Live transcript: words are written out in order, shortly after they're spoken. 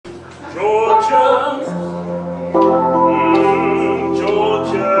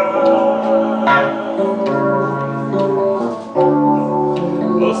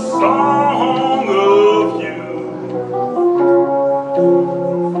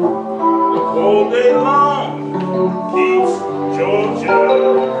all day long keeps Georgia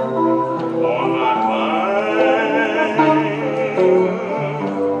on my mind.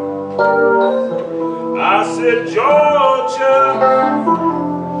 I said, Georgia,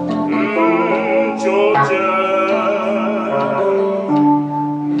 Georgia,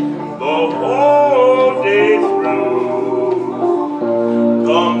 the whole day through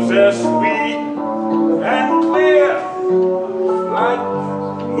comes as sweet and clear like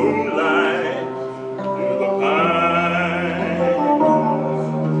moonlight through the pines.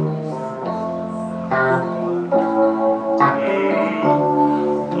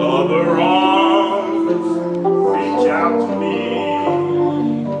 Other arms reach out to me,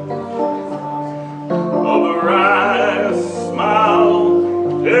 other eyes smile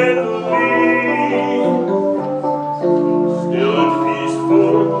tenderly. Still in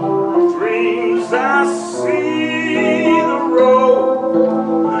peaceful dreams I see the road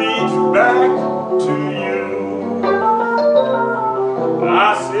leads back to you. I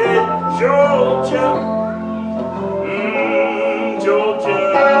said, Georgia, Georgia,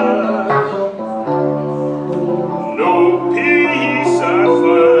 no peace I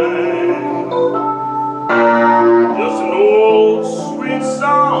find, just an old sweet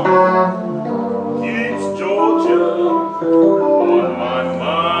song keeps Georgia on my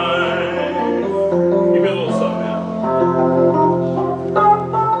mind. Give me a little something now.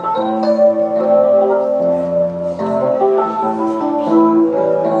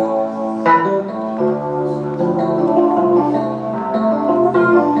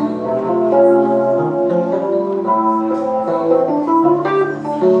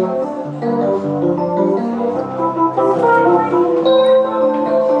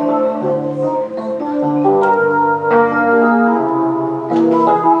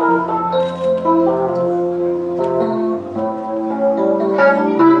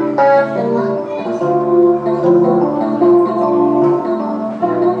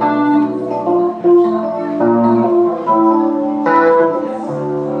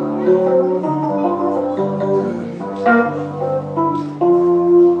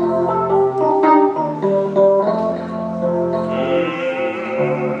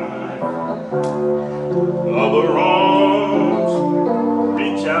 Other arms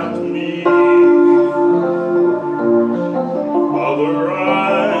reach out to me, other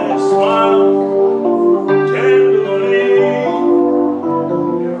eyes smile tenderly.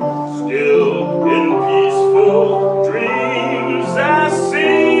 Still in peaceful dreams I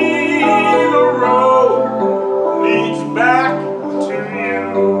see the road leads back to you.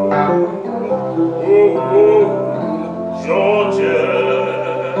 Oh, oh, Georgia,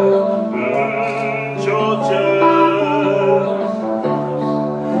 Georgia,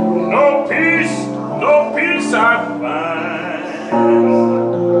 no peace I find.